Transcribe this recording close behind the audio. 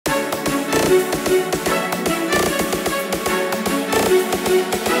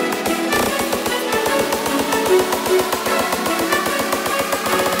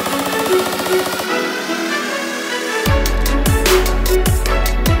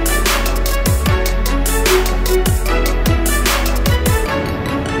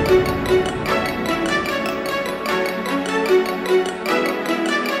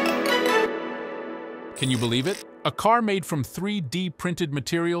Can you believe it? A car made from 3D printed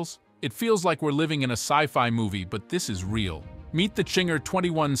materials? It feels like we're living in a sci-fi movie, but this is real. Meet the Czinger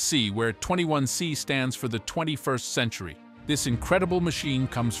 21C, where 21C stands for the 21st century. This incredible machine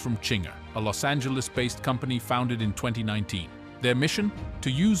comes from Czinger, a Los Angeles-based company founded in 2019. Their mission?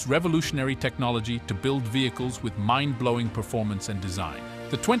 To use revolutionary technology to build vehicles with mind-blowing performance and design.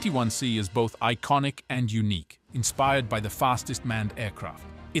 The 21C is both iconic and unique, inspired by the fastest manned aircraft.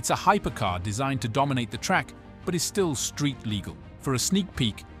 It's a hypercar designed to dominate the track, but is still street legal. For a sneak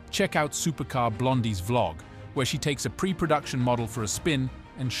peek, check out Supercar Blondie's vlog, where she takes a pre-production model for a spin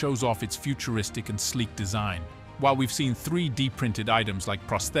and shows off its futuristic and sleek design. While we've seen 3D printed items like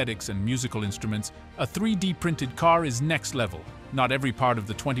prosthetics and musical instruments, a 3D printed car is next level. Not every part of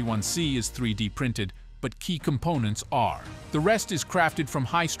the 21C is 3D printed, but key components are. The rest is crafted from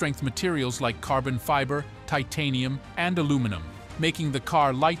high-strength materials like carbon fiber, titanium, and aluminum, making the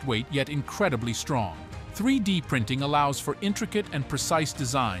car lightweight yet incredibly strong. 3D printing allows for intricate and precise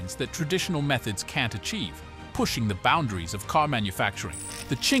designs that traditional methods can't achieve, pushing the boundaries of car manufacturing.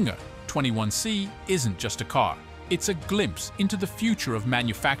 The Czinger 21C isn't just a car. It's a glimpse into the future of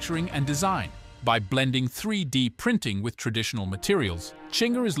manufacturing and design. By blending 3D printing with traditional materials,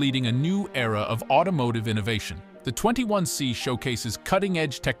 Czinger is leading a new era of automotive innovation. The 21C showcases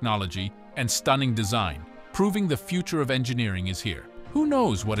cutting-edge technology and stunning design, proving the future of engineering is here. Who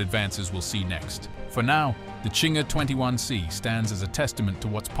knows what advances we'll see next? For now, the Czinger 21C stands as a testament to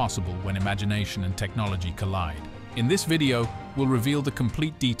what's possible when imagination and technology collide. In this video, we'll reveal the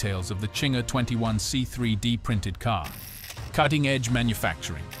complete details of the Czinger 21C 3D printed car. Cutting-edge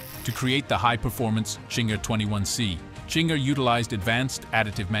manufacturing. To create the high-performance Czinger 21C, Czinger utilized advanced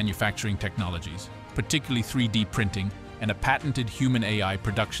additive manufacturing technologies, particularly 3D printing and a patented human AI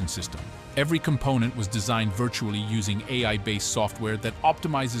production system. Every component was designed virtually using AI-based software that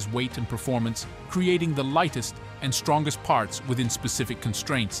optimizes weight and performance, creating the lightest and strongest parts within specific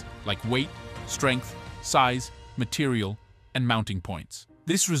constraints like weight, strength, size, material, and mounting points.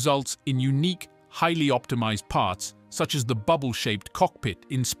 This results in unique, highly optimized parts such as the bubble-shaped cockpit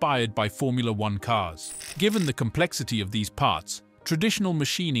inspired by Formula One cars. Given the complexity of these parts, traditional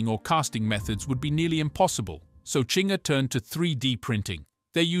machining or casting methods would be nearly impossible, so Czinger turned to 3D printing.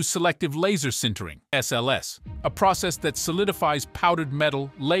 They use selective laser sintering, SLS, a process that solidifies powdered metal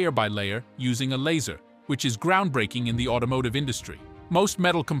layer by layer using a laser, which is groundbreaking in the automotive industry. Most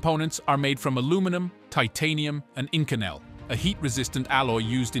metal components are made from aluminum, titanium, and Inconel, a heat-resistant alloy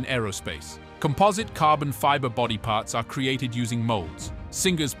used in aerospace. Composite carbon fiber body parts are created using molds.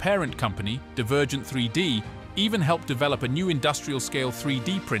 Cinger's parent company, Divergent 3D, even helped develop a new industrial-scale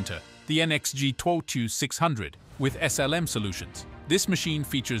 3D printer, the NXG 2600, with SLM solutions. This machine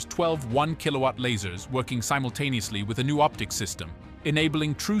features 12 1-kilowatt lasers working simultaneously with a new optics system,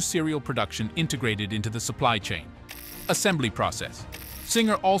 enabling true serial production integrated into the supply chain. Assembly process.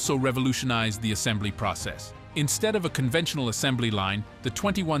 Czinger also revolutionized the assembly process. Instead of a conventional assembly line, the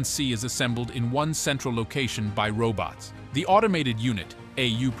 21C is assembled in one central location by robots. The automated unit,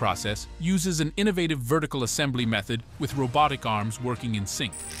 AU process, uses an innovative vertical assembly method with robotic arms working in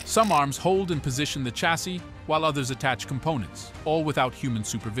sync. Some arms hold and position the chassis, while others attach components, all without human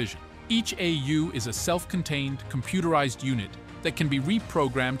supervision. Each AU is a self-contained, computerized unit that can be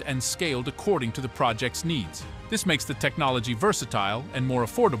reprogrammed and scaled according to the project's needs. This makes the technology versatile and more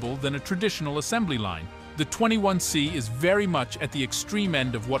affordable than a traditional assembly line. The 21C is very much at the extreme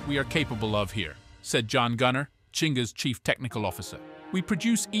end of what we are capable of here, said John Gunner, Cinger's chief technical officer. We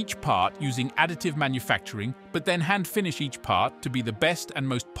produce each part using additive manufacturing, but then hand-finish each part to be the best and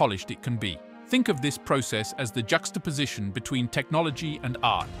most polished it can be. Think of this process as the juxtaposition between technology and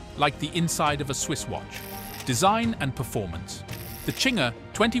art, like the inside of a Swiss watch. Design and performance. The Czinger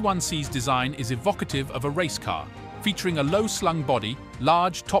 21C's design is evocative of a race car, featuring a low-slung body,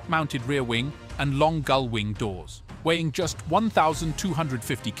 large top-mounted rear wing, and long gull-wing doors. Weighing just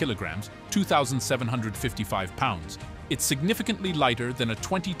 1,250 kilograms, 2,755 pounds, it's significantly lighter than a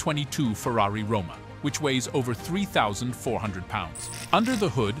 2022 Ferrari Roma, which weighs over 3,400 pounds. Under the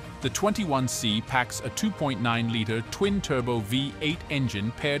hood, the 21C packs a 2.9-liter twin-turbo V8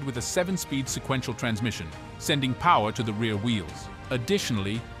 engine paired with a 7-speed sequential transmission, sending power to the rear wheels.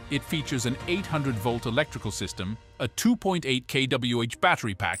 Additionally, It features an 800-volt electrical system, a 2.8 kWh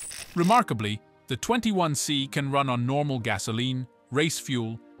battery pack. Remarkably, the 21C can run on normal gasoline, race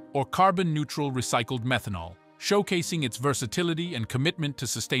fuel, or carbon-neutral recycled methanol, showcasing its versatility and commitment to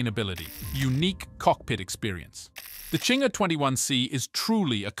sustainability. Unique cockpit experience. The Czinger 21C is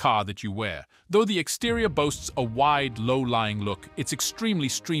truly a car that you wear. Though the exterior boasts a wide, low-lying look, it's extremely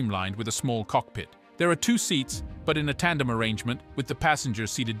streamlined with a small cockpit. There are 2 seats, but in a tandem arrangement, with the passenger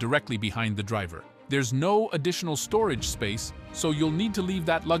seated directly behind the driver. There's no additional storage space, so you'll need to leave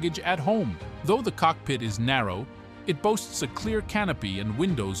that luggage at home. Though the cockpit is narrow, it boasts a clear canopy and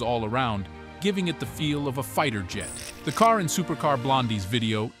windows all around, giving it the feel of a fighter jet. The car in Supercar Blondie's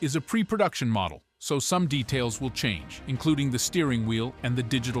video is a pre-production model, so some details will change, including the steering wheel and the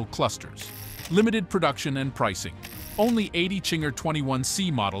digital clusters. Limited production and pricing. Only 80 Czinger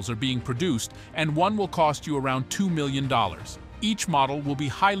 21C models are being produced, and one will cost you around $2 million. Each model will be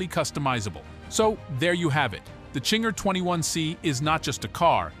highly customizable. So, there you have it. The Czinger 21C is not just a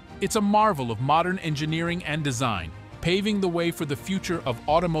car, it's a marvel of modern engineering and design, paving the way for the future of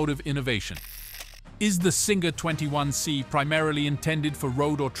automotive innovation. Is the Czinger 21C primarily intended for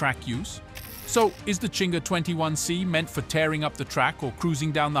road or track use? So, is the Czinger 21C meant for tearing up the track or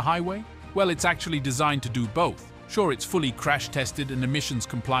cruising down the highway? Well, it's actually designed to do both. Sure, it's fully crash-tested and emissions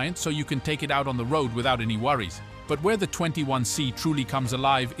compliant, so you can take it out on the road without any worries. But where the 21C truly comes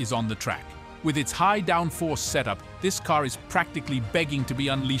alive is on the track. With its high downforce setup, this car is practically begging to be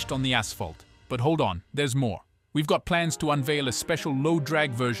unleashed on the asphalt. But hold on, there's more. We've got plans to unveil a special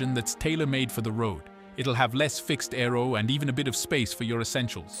low-drag version that's tailor-made for the road. It'll have less fixed aero and even a bit of space for your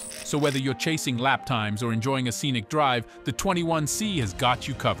essentials. So whether you're chasing lap times or enjoying a scenic drive, the 21C has got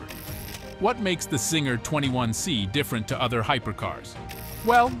you covered. What makes the Czinger 21C different to other hypercars?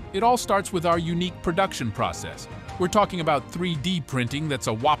 Well, it all starts with our unique production process. We're talking about 3D printing that's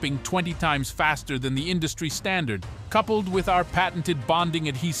a whopping 20 times faster than the industry standard, coupled with our patented bonding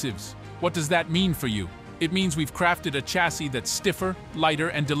adhesives. What does that mean for you? It means we've crafted a chassis that's stiffer, lighter,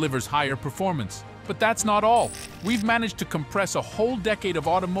 and delivers higher performance. But that's not all. We've managed to compress a whole decade of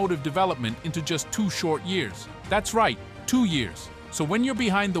automotive development into just 2 short years. That's right, 2 years. So when you're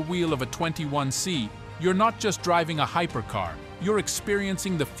behind the wheel of a 21C, you're not just driving a hypercar, you're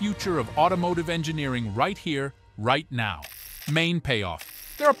experiencing the future of automotive engineering right here, right now. Main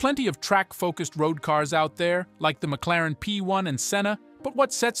payoff. There are plenty of track-focused road cars out there, like the McLaren P1 and Senna, but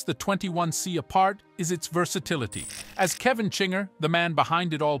what sets the 21C apart is its versatility. As Kevin Czinger, the man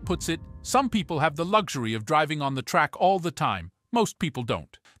behind it all, puts it, some people have the luxury of driving on the track all the time. Most people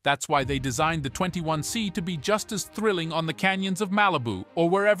don't. That's why they designed the 21C to be just as thrilling on the canyons of Malibu or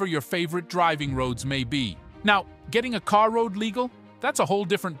wherever your favorite driving roads may be. Now, getting a car road legal? That's a whole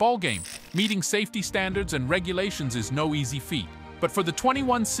different ballgame. Meeting safety standards and regulations is no easy feat. But for the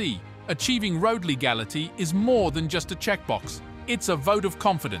 21C, achieving road legality is more than just a checkbox. It's a vote of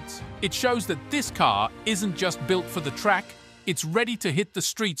confidence. It shows that this car isn't just built for the track, it's ready to hit the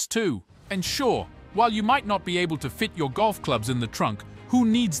streets too. And sure, while you might not be able to fit your golf clubs in the trunk, who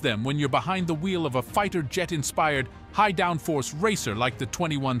needs them when you're behind the wheel of a fighter jet-inspired, high-downforce racer like the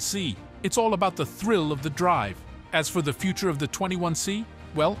 21C? It's all about the thrill of the drive. As for the future of the 21C,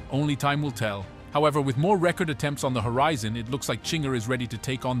 well, only time will tell. However, with more record attempts on the horizon, it looks like Czinger is ready to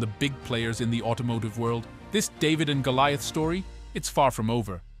take on the big players in the automotive world. This David and Goliath story, it's far from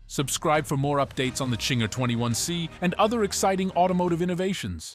over. Subscribe for more updates on the Czinger 21C and other exciting automotive innovations.